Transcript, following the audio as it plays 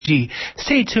G.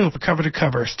 Stay tuned for Cover to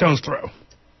Cover, Stone's Throw.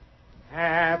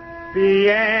 Happy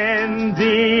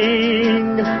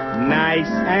ending, nice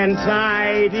and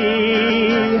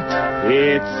tidy.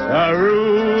 It's a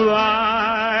rule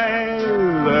I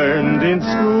learned in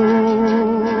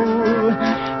school.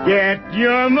 Get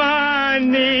your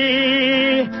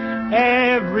money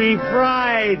every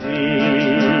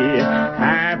Friday.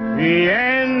 Happy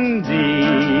endings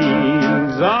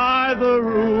are the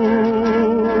rule.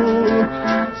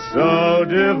 So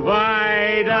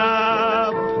divide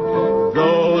up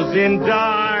those in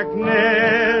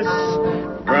darkness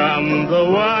from the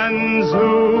ones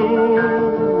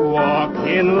who walk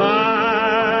in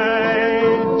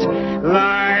light.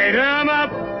 Light 'em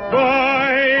up,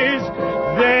 boys,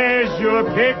 there's your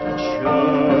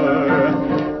picture.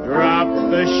 Drop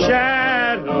the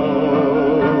shadows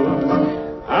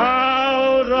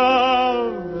out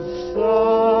of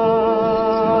sight.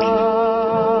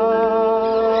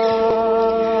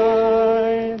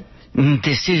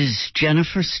 This is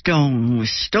Jennifer Stone with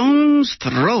Stone's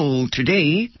Throw.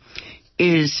 Today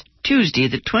is Tuesday,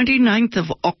 the 29th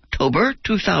of October,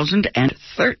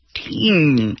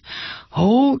 2013.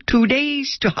 Oh, 2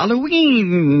 days to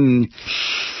Halloween.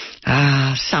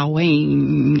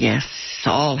 Samhain, yes,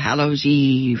 All Hallows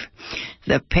Eve,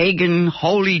 the pagan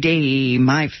holy day,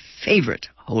 my favorite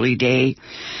holy day.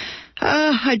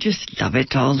 I just love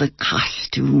it, all the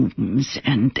costumes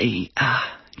and the,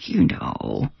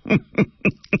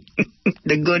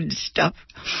 the good stuff,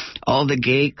 all the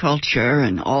gay culture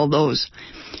and all those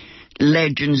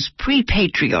legends,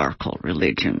 pre-patriarchal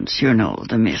religions,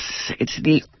 the myths. It's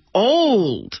the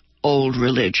old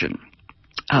religion.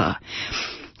 I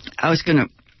was going to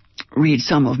read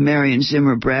some of Marion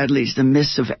Zimmer Bradley's The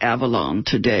Myths of Avalon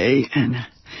today, and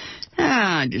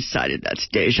I decided that's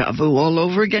deja vu all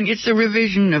over again. It's a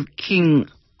revision of King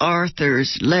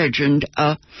Arthur's legend.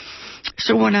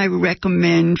 So when I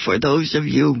recommend for those of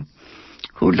you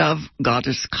who love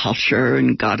goddess culture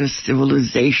and goddess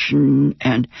civilization,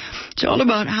 and it's all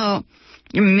about how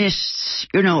myths,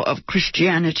 of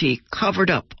Christianity covered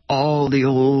up all the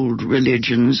old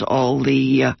religions, all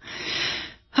the,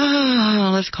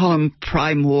 let's call them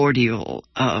primordial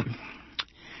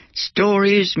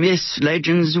stories, myths,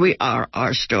 legends. We are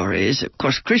our stories. Of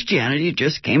course, Christianity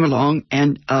just came along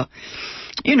and,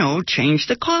 changed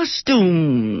the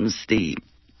costumes. The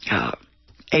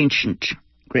ancient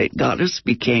great goddess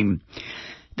became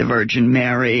the Virgin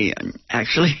Mary, and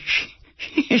actually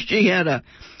she had a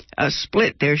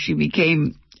split there. She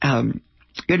became, the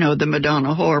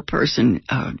Madonna whore person,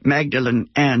 Magdalene,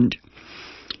 and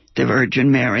the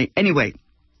Virgin Mary. Anyway,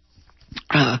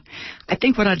 I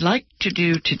think what I'd like to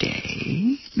do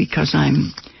today, because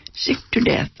I'm sick to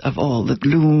death of all the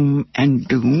gloom and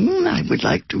doom, I would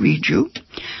like to read you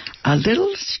a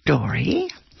little story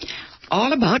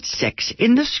all about sex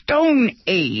in the Stone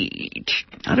Age.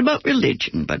 Not about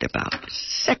religion, but about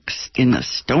sex in the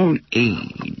Stone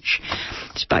Age.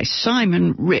 It's by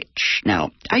Simon Rich.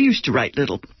 Now, I used to write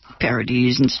little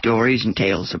parodies and stories and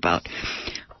tales about,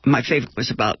 my favorite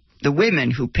was about the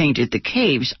women who painted the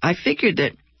caves. I figured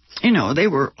that, they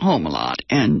were home a lot,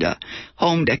 and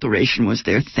home decoration was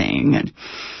their thing, and,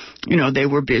 they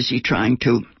were busy trying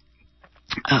to,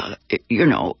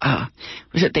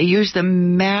 they used the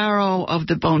marrow of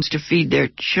the bones to feed their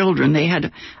children. They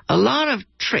had a lot of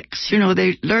tricks.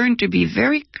 They learned to be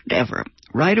very clever.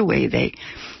 Right away,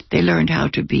 they learned how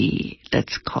to be,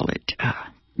 let's call it,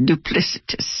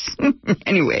 duplicitous.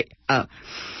 Anyway, I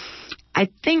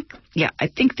think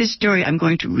this story I'm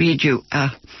going to read you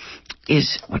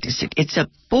is, what is it? It's a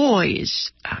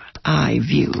boy's eye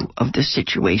view of the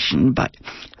situation, but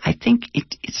I think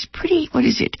it's pretty, what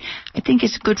is it? I think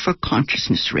it's good for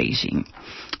consciousness raising.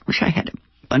 Wish I had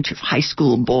a bunch of high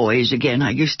school boys. Again, I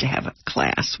used to have a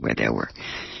class where there were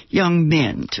young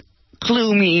men to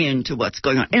clue me into what's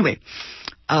going on. Anyway,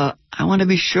 I want to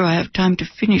be sure I have time to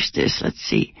finish this. Let's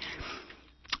see.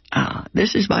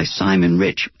 This is by Simon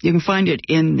Rich. You can find it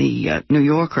in the New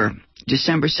Yorker,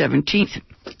 December 17th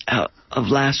of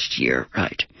last year,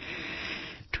 right?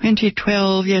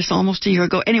 2012, yes, almost a year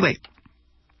ago. Anyway,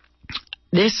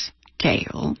 this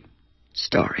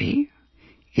story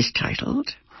is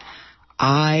titled,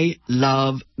 I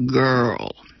Love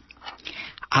Girl.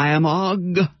 I am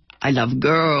Og. I love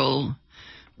girl.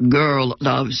 Girl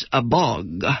loves a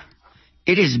bog.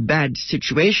 It is bad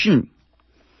situation.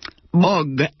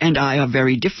 Bog and I are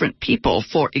very different people.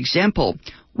 For example,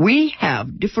 we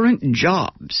have different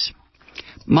jobs.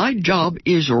 My job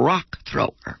is rock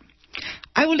thrower.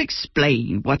 I will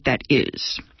explain what that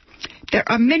is. There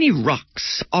are many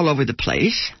rocks all over the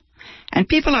place, and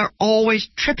people are always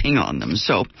tripping on them.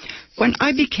 So when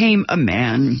I became a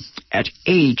man at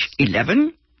age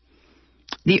 11,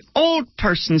 the old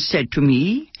person said to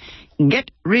me,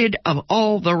 "Get rid of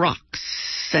all the rocks."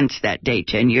 Since that day,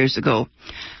 10 years ago,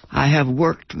 I have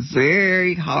worked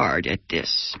very hard at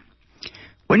this.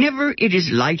 Whenever it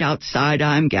is light outside,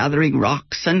 I'm gathering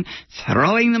rocks and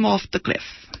throwing them off the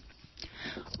cliff.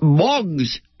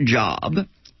 Bog's job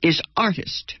is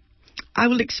artist. I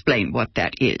will explain what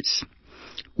that is.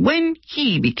 When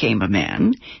he became a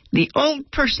man, the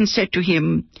old person said to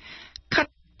him, "Cut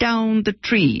down the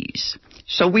trees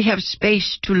so we have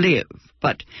space to live."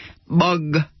 But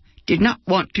Bog did not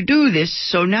want to do this,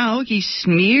 so now he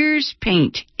smears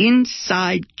paint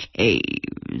inside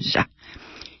caves.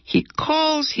 He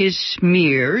calls his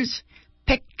smears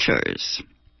pictures.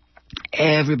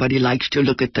 Everybody likes to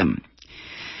look at them.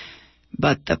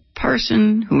 But the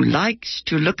person who likes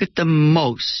to look at them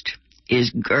most is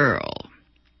Girl.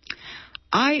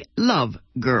 I love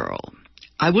Girl.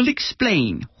 I will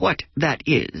explain what that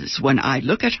is. When I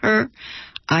look at her,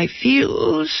 I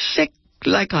feel sick,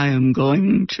 like I am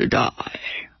going to die.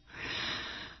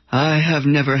 I have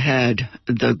never had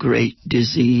the great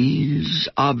disease,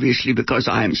 obviously because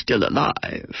I am still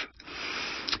alive.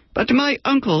 But my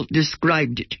uncle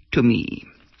described it to me.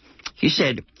 He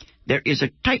said, "There is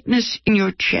a tightness in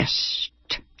your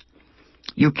chest.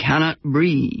 You cannot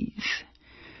breathe,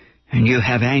 and you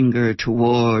have anger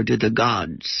toward the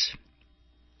gods."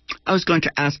 I was going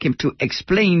to ask him to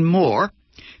explain more,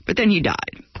 but then he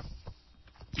died.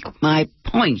 My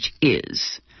point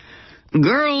is,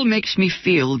 Girl makes me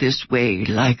feel this way,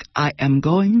 like I am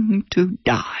going to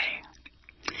die.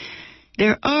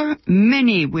 There are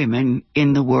many women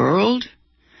in the world.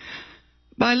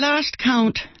 By last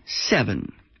count,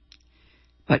 7.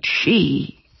 But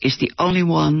she is the only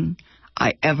one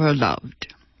I ever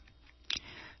loved.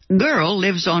 Girl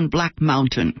lives on Black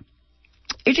Mountain.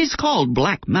 It is called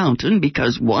Black Mountain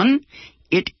because 1,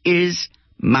 it is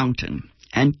mountain,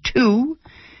 and 2,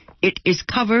 it is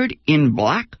covered in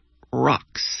black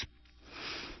rocks.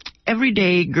 Every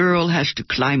day, Girl has to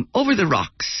climb over the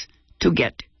rocks to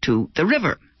get to the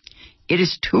river. It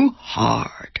is too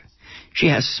hard. She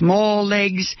has small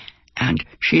legs, and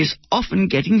she is often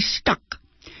getting stuck.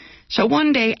 So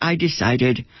one day I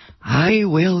decided I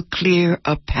will clear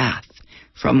a path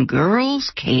from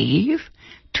Girl's cave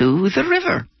to the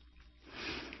river.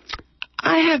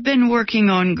 I have been working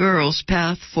on Girl's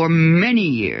path for many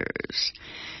years,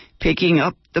 picking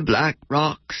up the black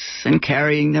rocks and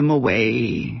carrying them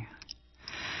away.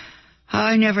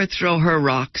 I never throw her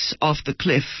rocks off the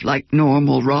cliff like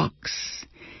normal rocks.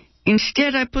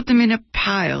 Instead, I put them in a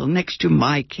pile next to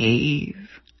my cave.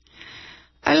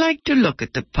 I like to look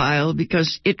at the pile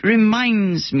because it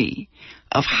reminds me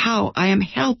of how I am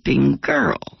helping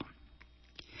Girl.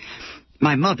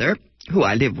 My mother, who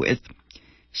I live with,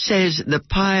 says the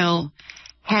pile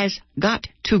has got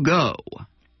to go.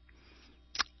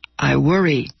 I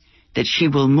worry that she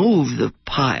will move the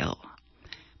pile,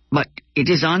 but it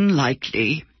is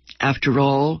unlikely. After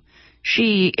all,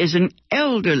 she is an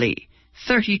elderly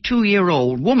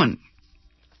 32-year-old woman.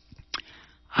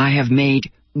 I have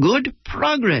made good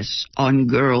progress on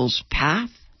Girl's path,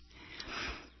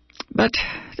 but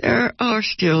there are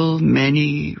still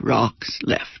many rocks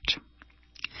left.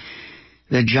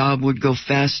 The job would go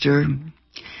faster,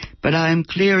 but I am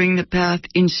clearing the path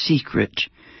in secret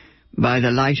by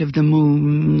the light of the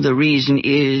moon. The reason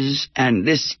is, and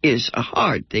this is a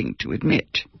hard thing to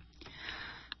admit,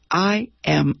 I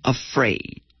am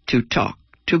afraid to talk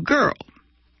to Girl.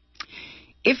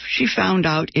 If she found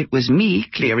out it was me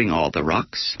clearing all the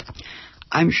rocks,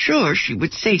 I'm sure she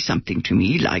would say something to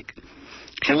me like,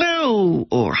 "Hello,"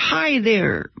 or "Hi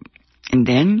there," and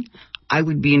then I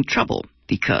would be in trouble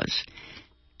because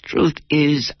truth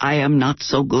is I am not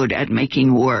so good at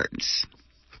making words.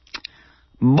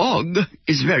 Bog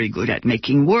is very good at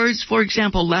making words. For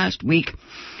example, last week,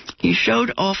 he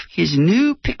showed off his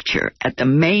new picture at the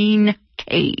main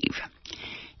cave.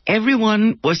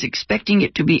 Everyone was expecting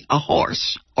it to be a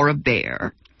horse or a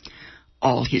bear.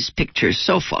 All his pictures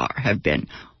so far have been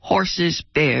horses,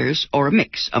 bears, or a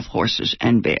mix of horses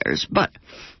and bears. But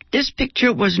this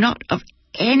picture was not of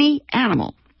any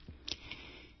animal.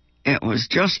 It was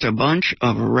just a bunch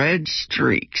of red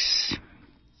streaks.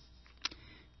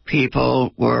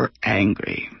 People were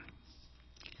angry.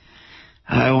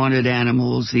 I wanted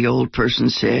animals, the old person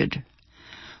said.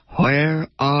 Where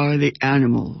are the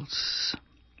animals?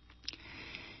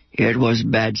 It was a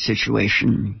bad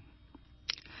situation.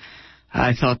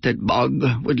 I thought that Bog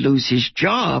would lose his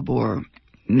job or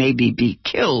maybe be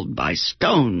killed by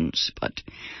stones, but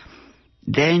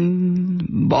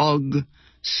Then Bog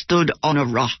stood on a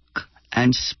rock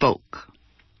and spoke.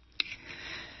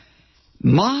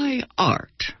 "My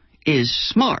art is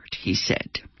smart," he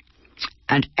said,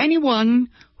 "and anyone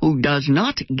who does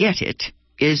not get it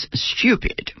is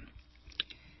stupid."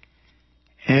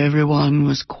 Everyone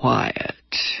was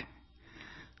quiet.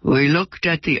 We looked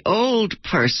at the old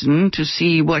person to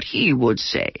see what he would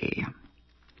say.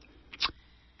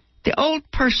 The old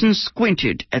person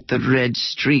squinted at the red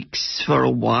streaks for a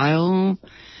while.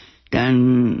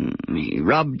 Then he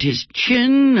rubbed his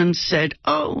chin and said,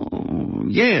 "Oh,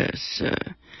 yes,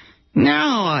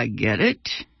 now I get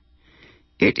it.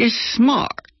 It is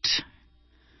smart.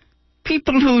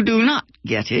 People who do not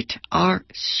get it are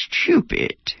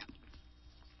stupid."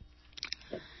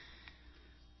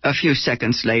 A few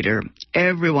seconds later,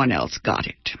 everyone else got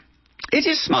it. "It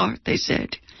is smart," they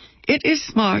said. "It is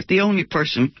smart." The only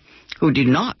person who did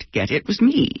not get it was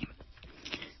me.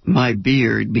 My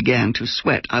beard began to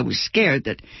sweat. I was scared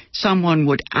that someone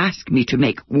would ask me to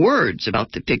make words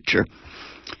about the picture.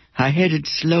 I headed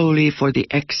slowly for the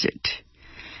exit.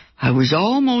 I was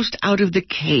almost out of the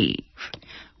cave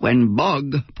when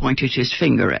Bog pointed his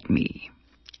finger at me.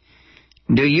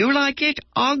 "Do you like it,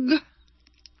 Og?"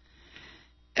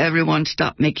 Everyone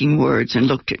stopped making words and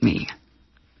looked at me.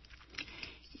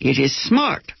 "It is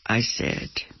smart," I said.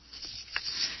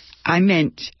 I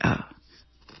meant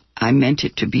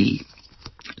it to be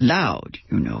loud,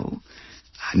 you know.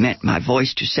 I meant my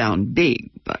voice to sound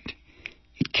big, but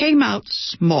it came out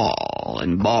small,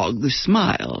 and Bog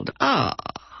smiled. "Ah,"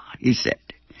 he said.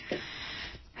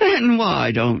 "Then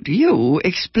why don't you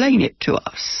explain it to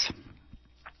us?"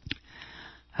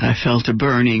 I felt a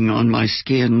burning on my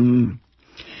skin.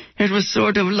 It was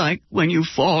sort of like when you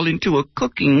fall into a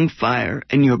cooking fire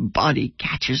and your body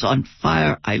catches on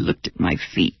fire. I looked at my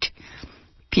feet.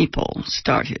 People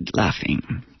started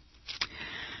laughing.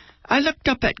 I looked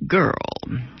up at Girl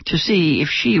to see if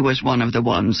she was one of the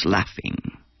ones laughing.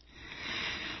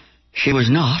 She was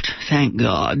not, thank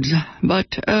God,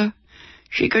 but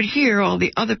she could hear all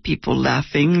the other people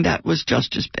laughing. That was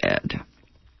just as bad.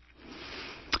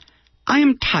 "I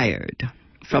am tired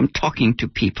from talking to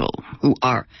people who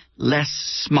are less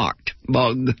smart,"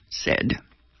 Bog said.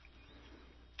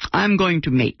 "I'm going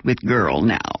to mate with Girl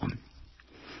now."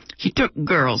 He took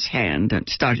Girl's hand and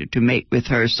started to mate with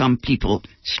her. Some people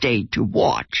stayed to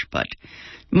watch, but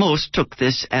most took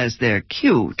this as their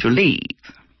cue to leave.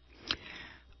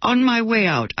 On my way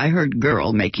out, I heard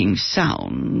Girl making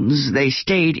sounds. They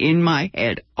stayed in my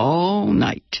head all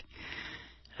night,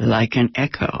 like an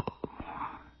echo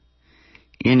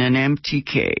in an empty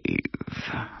cave.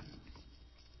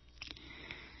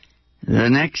 The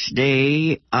next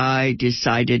day, I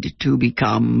decided to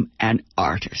become an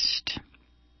artist.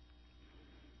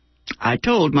 I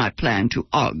told my plan to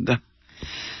Og.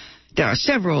 There are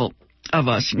several of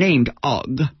us named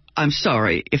Og. I'm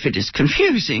sorry if it is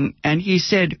confusing. And he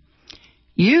said,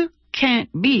 "You can't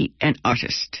be an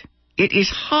artist. It is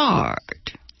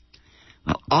hard."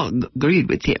 Well, Og agreed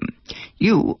with him.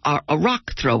 "You are a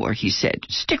rock thrower," he said.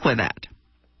 "Stick with that."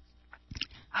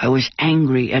 I was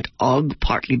angry at Og,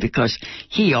 partly because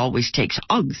he always takes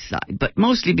Og's side, but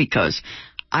mostly because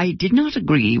I did not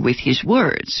agree with his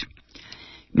words.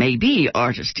 Maybe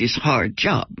artist is hard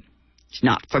job. It's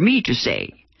not for me to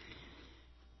say.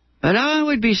 But I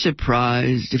would be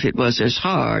surprised if it was as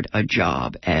hard a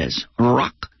job as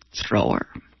rock thrower.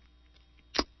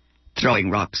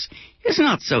 Throwing rocks is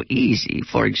not so easy.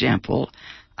 For example,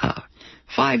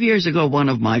 5 years ago, one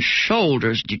of my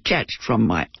shoulders detached from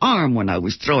my arm when I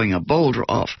was throwing a boulder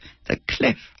off the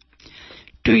cliff.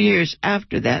 2 years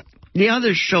after that, the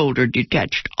other shoulder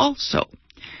detached also.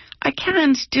 I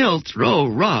can still throw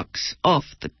rocks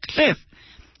off the cliff,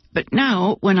 but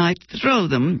now when I throw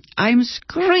them, I'm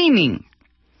screaming.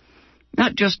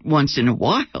 Not just once in a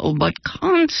while, but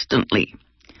constantly.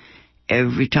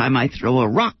 Every time I throw a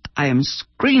rock, I am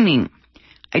screaming.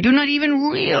 I do not even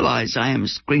realize I am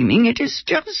screaming. It is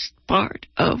just part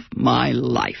of my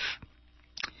life.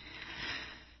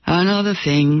 Another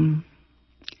thing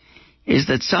is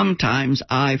that sometimes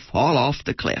I fall off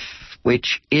the cliff,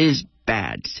 which is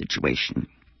bad situation.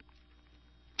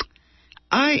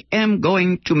 I am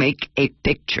going to make a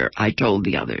picture, I told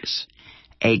the others.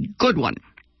 A good one.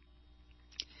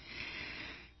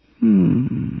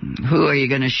 Who are you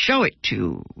going to show it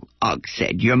to? Og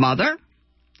said. Your mother?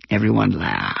 Everyone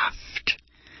laughed.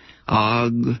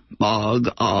 Og, Bog,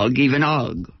 Og, even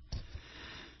Og.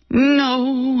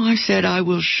 No, I said, I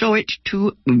will show it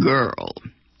to Girl.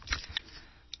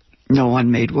 No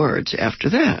one made words after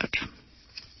that.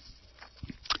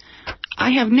 I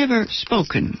have never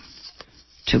spoken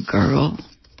to Girl.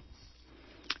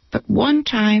 But one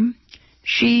time,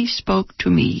 she spoke to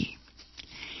me.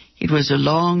 It was a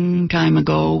long time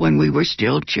ago when we were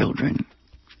still children.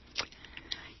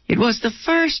 It was the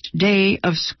first day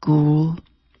of school.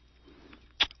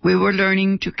 We were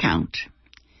learning to count.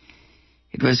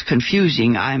 It was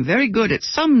confusing. I am very good at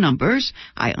some numbers.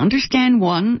 I understand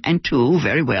 1 and 2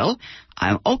 very well.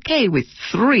 I'm okay with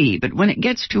 3, but when it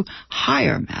gets to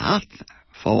higher math,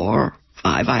 4,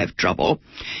 5, I have trouble.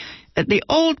 The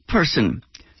old person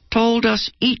told us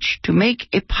each to make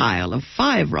a pile of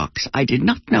 5 rocks. I did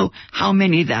not know how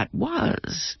many that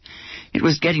was. It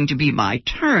was getting to be my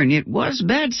turn. It was a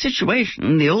bad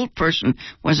situation. The old person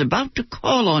was about to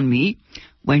call on me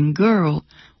when Girl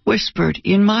whispered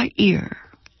in my ear.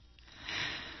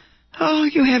 "Oh,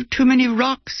 you have too many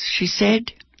rocks," she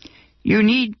said. "You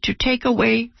need to take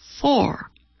away 4.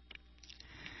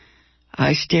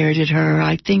 I stared at her.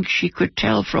 I think she could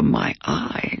tell from my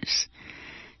eyes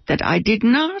that I did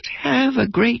not have a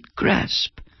great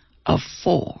grasp of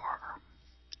 4.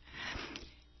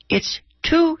 "It's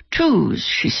 2 2s,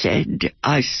 she said.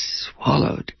 I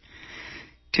swallowed.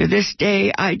 To this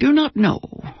day, I do not know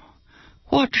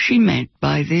what she meant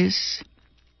by this.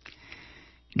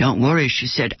 "Don't worry," she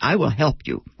said. "I will help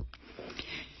you."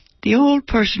 The old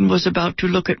person was about to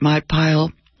look at my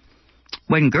pile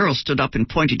when Girl stood up and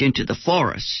pointed into the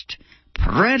forest.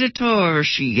 "Predator,"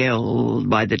 she yelled.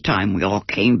 By the time we all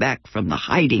came back from the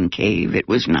hiding cave, it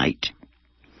was night.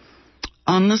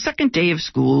 On the second day of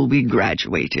school, we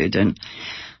graduated, and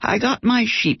I got my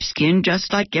sheepskin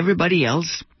just like everybody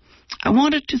else. I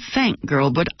wanted to thank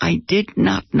Girl, but I did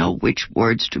not know which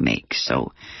words to make,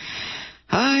 so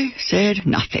I said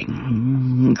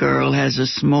nothing. Girl has a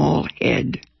small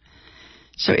head,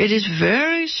 so it is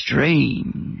very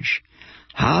strange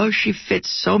how she fits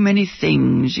so many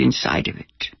things inside of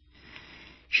it.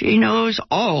 She knows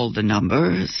all the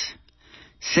numbers,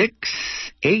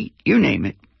 6, 8, you name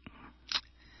it.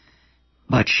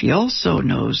 But she also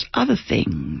knows other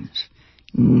things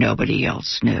nobody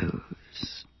else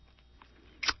knows.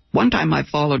 One time I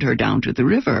followed her down to the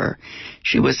river.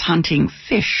 She was hunting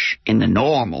fish in the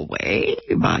normal way,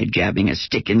 by jabbing a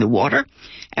stick in the water.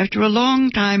 After a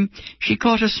long time, she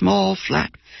caught a small,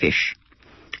 flat fish.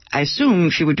 I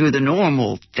assumed she would do the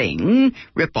normal thing,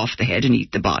 rip off the head and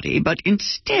eat the body, but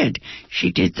instead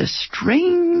she did the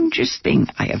strangest thing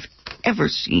I have ever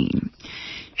seen.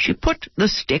 She put the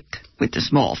stick with the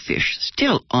small fish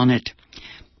still on it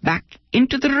back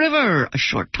into the river. A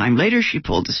short time later, she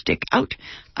pulled the stick out.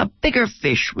 A bigger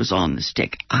fish was on the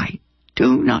stick. I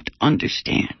do not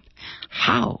understand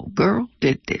how Girl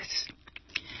did this,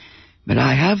 but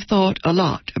I have thought a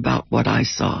lot about what I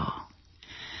saw.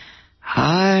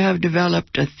 I have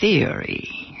developed a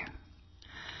theory.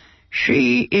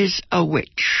 She is a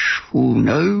witch who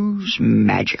knows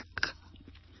magic.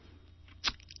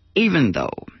 Even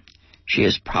though she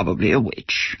is probably a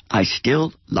witch, I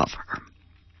still love her.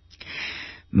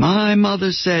 My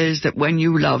mother says that when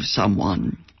you love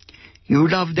someone, you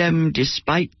love them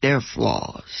despite their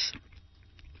flaws.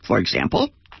 For example,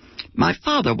 my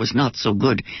father was not so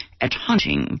good at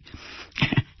hunting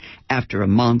after a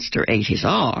monster ate his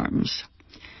arms,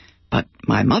 but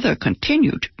my mother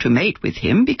continued to mate with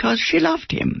him because she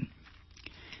loved him.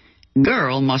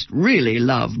 Girl must really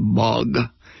love Bog,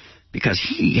 because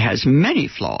he has many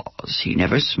flaws. He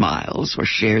never smiles or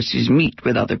shares his meat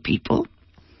with other people.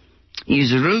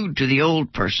 He's rude to the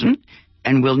old person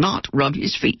and will not rub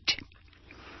his feet.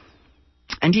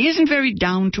 And he isn't very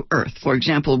down to earth. For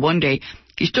example, one day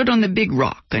he stood on the big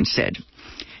rock and said,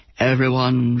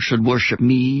 "Everyone should worship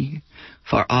me,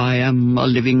 for I am a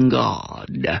living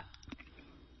God."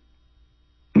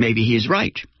 Maybe he is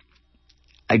right.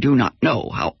 I do not know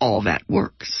how all that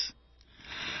works.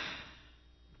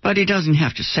 But he doesn't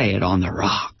have to say it on the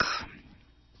rock.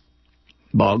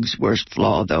 Bog's worst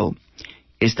flaw, though,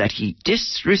 is that he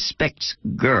disrespects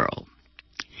Girl.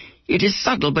 It is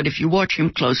subtle, but if you watch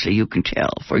him closely, you can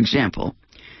tell. For example,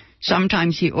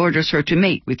 sometimes he orders her to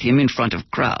mate with him in front of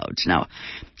crowds. Now,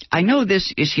 I know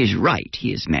this is his right.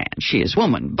 He is man, she is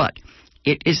woman, but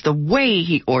it is the way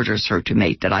he orders her to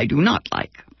mate that I do not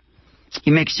like. He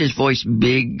makes his voice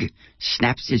big,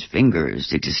 snaps his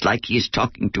fingers. It is like he is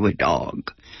talking to a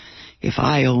dog. If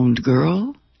I owned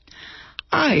Girl,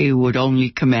 I would only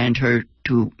command her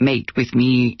to mate with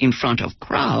me in front of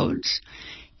crowds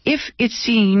if it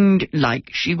seemed like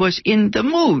she was in the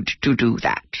mood to do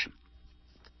that.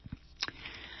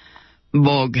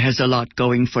 Bog has a lot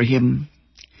going for him.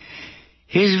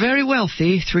 He is very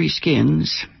wealthy, 3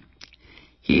 skins.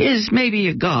 He is maybe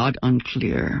a god,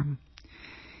 unclear.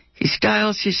 He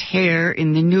styles his hair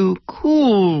in the new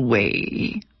cool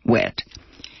way, wet.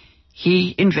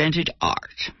 he invented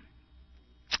art.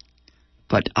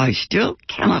 But I still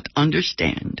cannot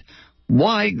understand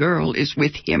why girl is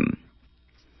with him.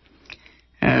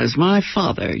 As my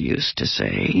father used to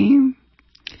say,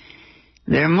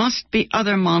 there must be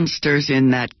other monsters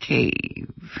in that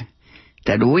cave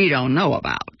that we don't know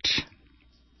about.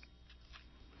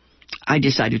 I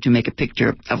decided to make a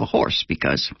picture of a horse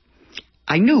because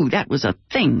I knew that was a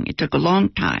thing. It took a long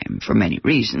time for many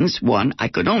reasons. One, I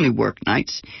could only work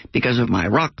nights because of my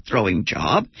rock-throwing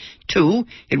job. Two,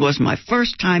 it was my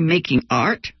first time making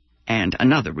art. And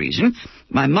another reason,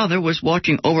 my mother was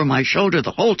watching over my shoulder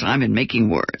the whole time and making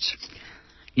words.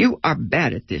 You are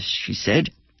bad at this, she said.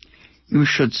 You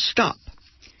should stop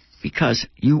because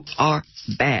you are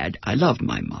bad. I love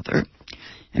my mother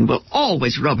and will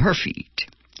always rub her feet.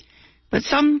 But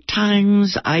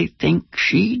sometimes I think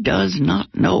she does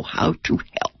not know how to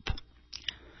help.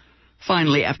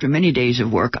 Finally, after many days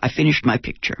of work, I finished my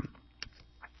picture.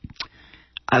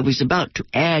 I was about to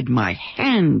add my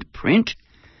handprint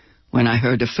when I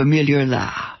heard a familiar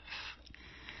laugh.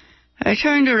 I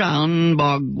turned around.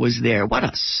 Bog was there. What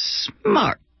a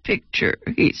smart picture,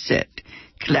 he said,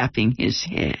 clapping his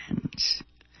hands.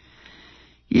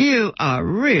 You are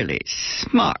really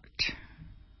smart.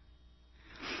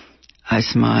 I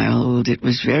smiled. It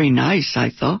was very nice,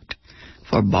 I thought,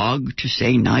 for Bog to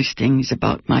say nice things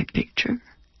about my picture.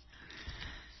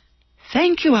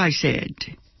 Thank you, I said.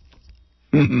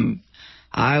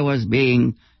 I was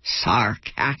being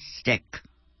sarcastic.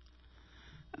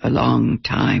 A long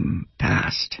time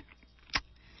passed.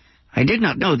 I did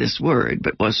not know this word,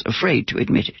 but was afraid to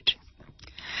admit it.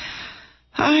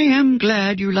 I am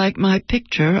glad you like my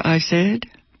picture, I said.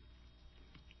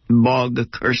 Bog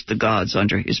cursed the gods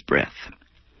under his breath.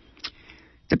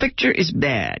 The picture is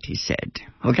bad, he said.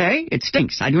 Okay? It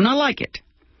stinks. I do not like it.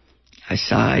 I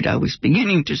sighed. I was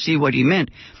beginning to see what he meant.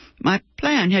 My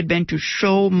plan had been to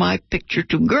show my picture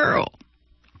to Girl,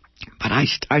 but I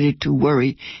started to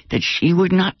worry that she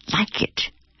would not like it.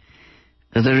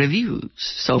 The reviews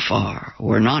so far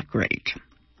were not great.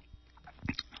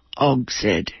 Og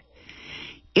said,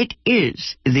 It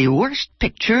is the worst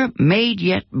picture made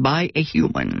yet by a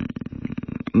human.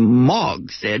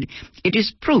 Mog said, It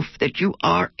is proof that you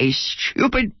are a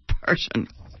stupid person.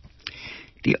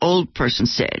 The old person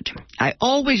said, I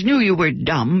always knew you were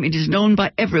dumb. It is known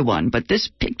by everyone, but this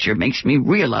picture makes me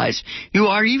realize you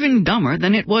are even dumber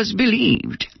than it was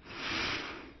believed.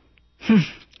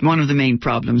 One of the main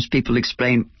problems, people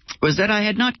explained, was that I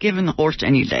had not given the horse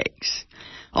any legs.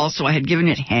 Also, I had given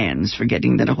it hands,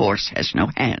 forgetting that a horse has no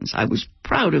hands. I was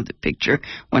proud of the picture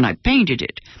when I painted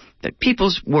it, but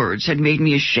people's words had made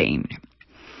me ashamed.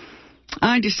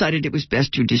 I decided it was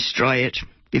best to destroy it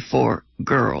before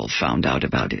Girl found out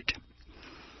about it.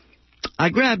 I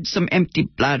grabbed some empty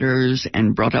bladders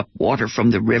and brought up water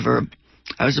from the river.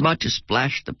 I was about to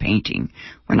splash the painting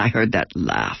when I heard that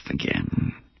laugh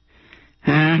again.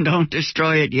 And don't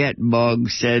destroy it yet, Bog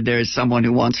said. There's someone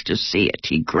who wants to see it.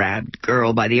 He grabbed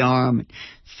Girl by the arm and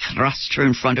thrust her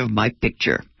in front of my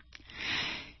picture.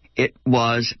 It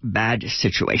was a bad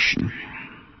situation.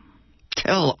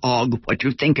 Tell Og what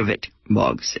you think of it,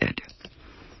 Bog said.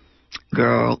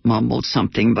 Girl mumbled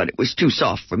something, but it was too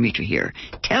soft for me to hear.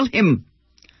 Tell him,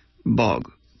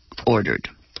 Bog ordered.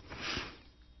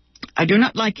 I do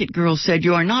not like it, Girl said.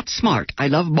 You are not smart. I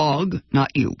love Bog,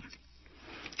 not you.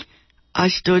 I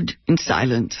stood in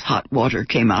silence. Hot water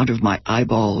came out of my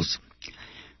eyeballs.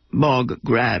 Bog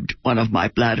grabbed one of my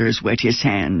bladders, wet his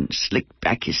hand, slicked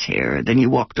back his hair. Then he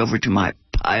walked over to my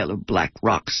pile of black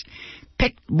rocks,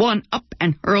 picked one up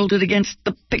and hurled it against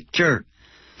the picture.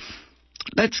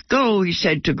 Let's go, he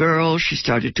said to Girl. She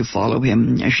started to follow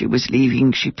him. As she was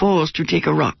leaving, she paused to take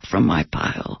a rock from my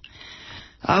pile.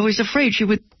 I was afraid she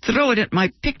would throw it at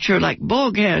my picture like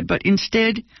Bog had, but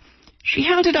instead she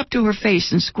held it up to her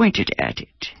face and squinted at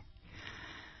it.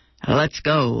 Let's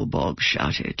go, Bog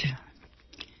shouted.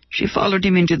 She followed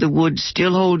him into the woods,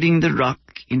 still holding the rock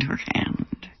in her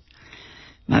hand.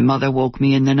 My mother woke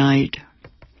me in the night.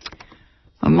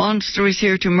 A monster is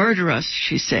here to murder us,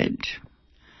 she said.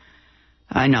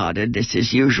 I nodded. This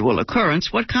is usual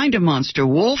occurrence. What kind of monster,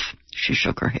 wolf? She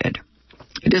shook her head.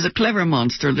 It is a clever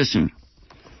monster. Listen.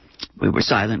 We were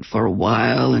silent for a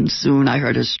while, and soon I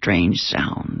heard a strange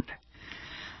sound.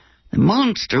 The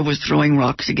monster was throwing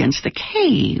rocks against the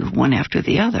cave, one after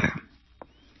the other.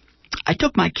 I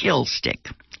took my kill stick,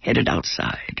 headed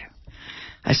outside.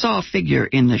 I saw a figure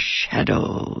in the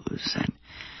shadows, and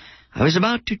I was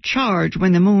about to charge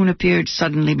when the moon appeared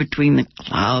suddenly between the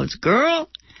clouds. Girl!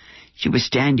 She was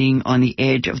standing on the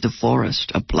edge of the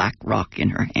forest, a black rock in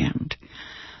her hand.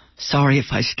 Sorry if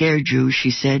I scared you,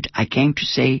 she said. I came to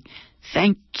say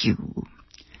Thank you.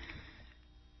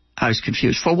 I was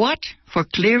confused. For what? For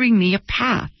clearing me a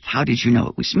path. How did you know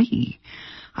it was me?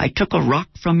 I took a rock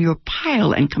from your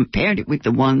pile and compared it with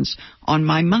the ones on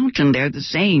my mountain. They're the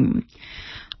same.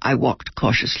 I walked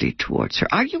cautiously towards her.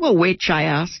 Are you a witch? I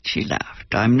asked. She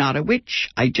laughed. I'm not a witch.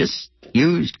 I just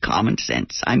used common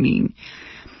sense. I mean,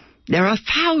 there are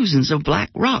thousands of black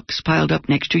rocks piled up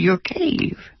next to your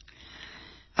cave.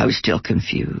 I was still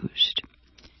confused.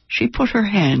 She put her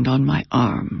hand on my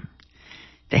arm.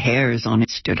 The hairs on it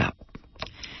stood up.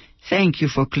 Thank you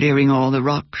for clearing all the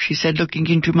rock, she said, looking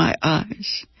into my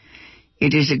eyes.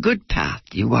 It is a good path.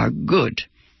 You are good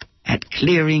at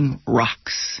clearing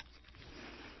rocks.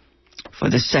 For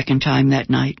the second time that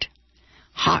night,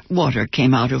 hot water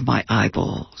came out of my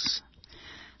eyeballs.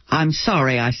 I'm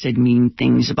sorry I said mean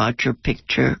things about your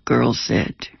picture, girl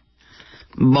said.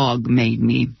 Bog made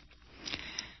me.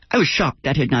 I was shocked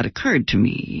that had not occurred to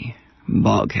me.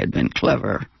 Bog had been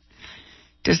clever.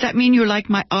 Does that mean you like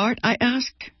my art? I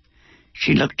asked.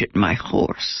 She looked at my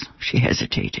horse. She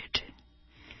hesitated.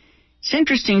 It's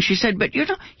interesting, she said, but you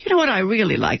know what I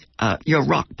really like? Your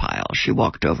rock pile. She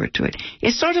walked over to it.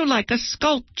 It's sort of like a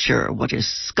sculpture. What is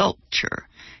sculpture?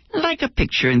 Like a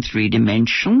picture in 3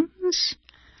 dimensions.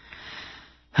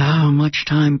 How much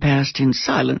time passed in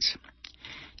silence.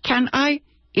 Can I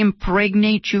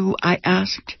impregnate you? I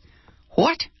asked.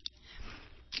 What?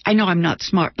 I know I'm not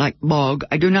smart like Bog.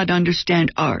 I do not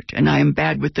understand art, and I am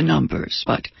bad with the numbers,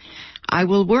 but I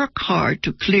will work hard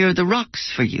to clear the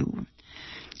rocks for you.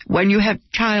 When you have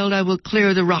child, I will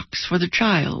clear the rocks for the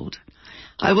child.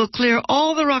 I will clear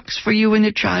all the rocks for you and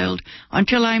the child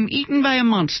until I am eaten by a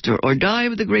monster or die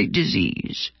of the great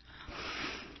disease.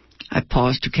 I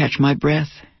paused to catch my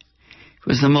breath. It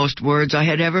was the most words I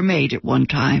had ever made at one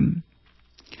time.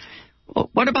 Well,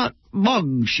 what about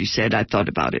Bog? She said. I thought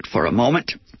about it for a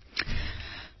moment.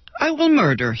 I will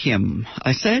murder him,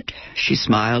 I said. She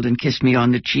smiled and kissed me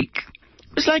on the cheek.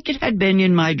 It was like it had been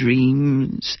in my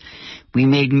dreams. We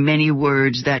made many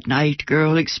words that night.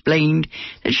 Girl explained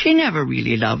that she never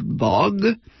really loved Bog.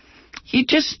 He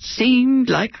just seemed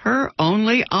like her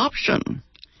only option.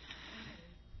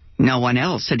 No one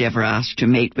else had ever asked to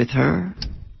mate with her.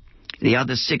 The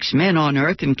other 6 men on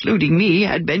Earth, including me,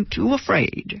 had been too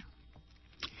afraid.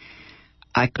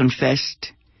 I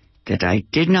confessed that I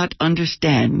did not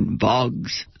understand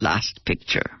Bog's last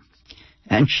picture,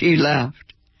 and she laughed.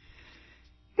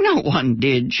 No one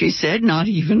did, she said, not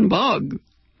even Bog.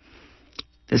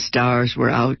 The stars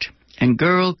were out, and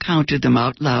Girl counted them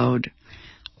out loud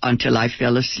until I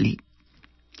fell asleep.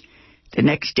 The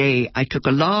next day I took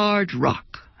a large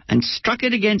rock and struck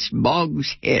it against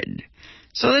Bog's head,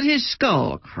 so that his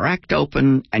skull cracked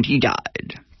open and he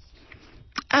died.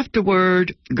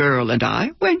 Afterward, Girl and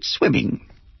I went swimming.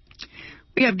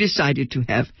 We have decided to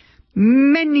have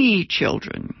many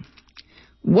children.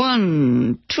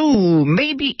 1, 2,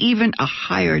 maybe even a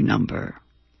higher number.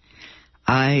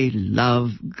 I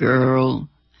love Girl.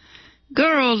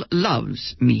 Girl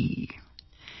loves me.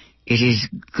 It is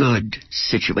good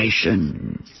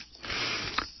situation.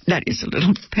 That is a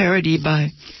little parody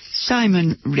by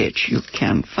Simon Rich. You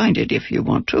can find it if you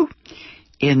want to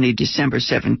in the December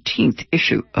 17th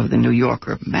issue of the New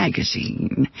Yorker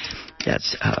magazine.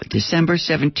 That's December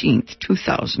 17th,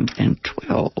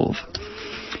 2012.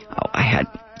 Oh, I had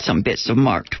some bits of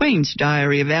Mark Twain's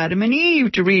Diary of Adam and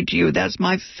Eve to read to you. That's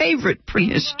my favorite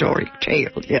prehistoric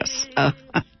tale. Yes,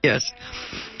 yes.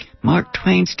 Mark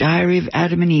Twain's Diary of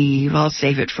Adam and Eve. I'll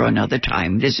save it for another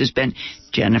time. This has been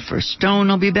Jennifer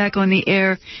Stone. I'll be back on the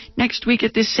air next week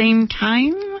at the same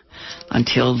time.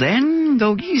 Until then,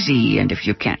 go easy. And if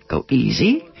you can't go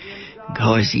easy,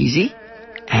 go as easy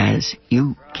as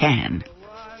you can.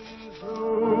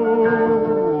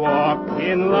 Walk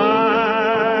in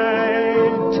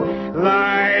light,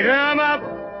 light 'em up,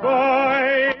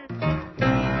 boys.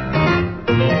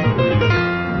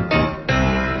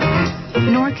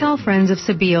 NorCal Friends of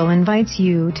Sabille invites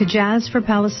you to Jazz for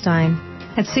Palestine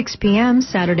at 6 p.m.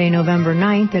 Saturday, November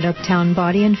 9th at Uptown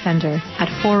Body and Fender at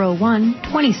 401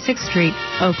 26th Street,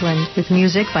 Oakland, with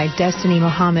music by Destiny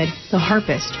Muhammad, the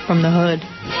harpist from the Hood,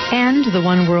 and the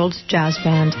One World Jazz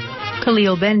Band.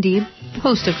 Khalil Bendib,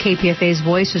 host of KPFA's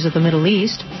Voices of the Middle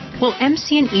East, will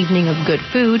MC an evening of good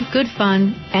food, good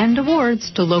fun, and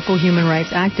awards to local human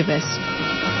rights activists.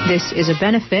 This is a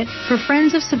benefit for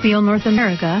Friends of Sabille North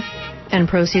America, and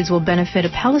proceeds will benefit a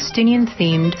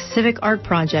Palestinian-themed civic art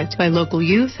project by local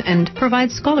youth and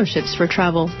provide scholarships for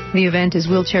travel. The event is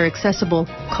wheelchair accessible.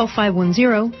 Call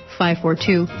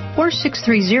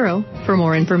 510-542-4630 for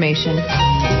more information.